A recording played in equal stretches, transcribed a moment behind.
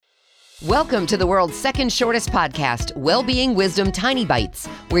Welcome to the world's second shortest podcast, Wellbeing Wisdom Tiny Bites,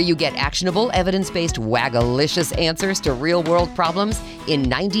 where you get actionable, evidence-based, wagalicious answers to real-world problems in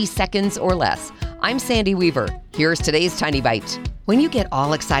 90 seconds or less. I'm Sandy Weaver. Here's today's Tiny Bite. When you get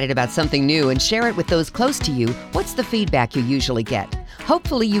all excited about something new and share it with those close to you, what's the feedback you usually get?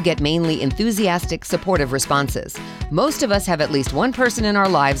 Hopefully you get mainly enthusiastic, supportive responses. Most of us have at least one person in our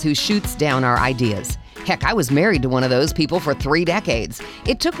lives who shoots down our ideas. Heck, I was married to one of those people for 3 decades.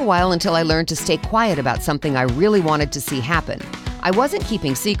 It took a while until I learned to stay quiet about something I really wanted to see happen. I wasn't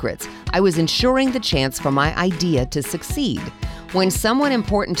keeping secrets. I was ensuring the chance for my idea to succeed. When someone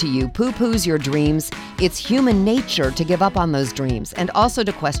important to you poo-poos your dreams, it's human nature to give up on those dreams and also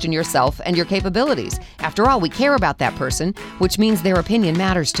to question yourself and your capabilities. After all, we care about that person, which means their opinion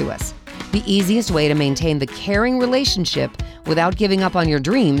matters to us. The easiest way to maintain the caring relationship without giving up on your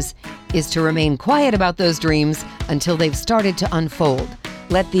dreams is to remain quiet about those dreams until they've started to unfold.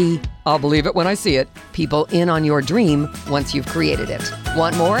 Let the "I'll believe it when I see it" people in on your dream once you've created it.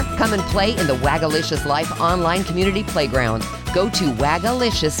 Want more? Come and play in the Wagalicious Life online community playground. Go to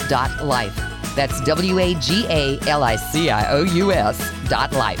wagalicious.life. That's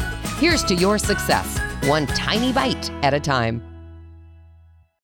WAGALICIOUS.life. Here's to your success, one tiny bite at a time.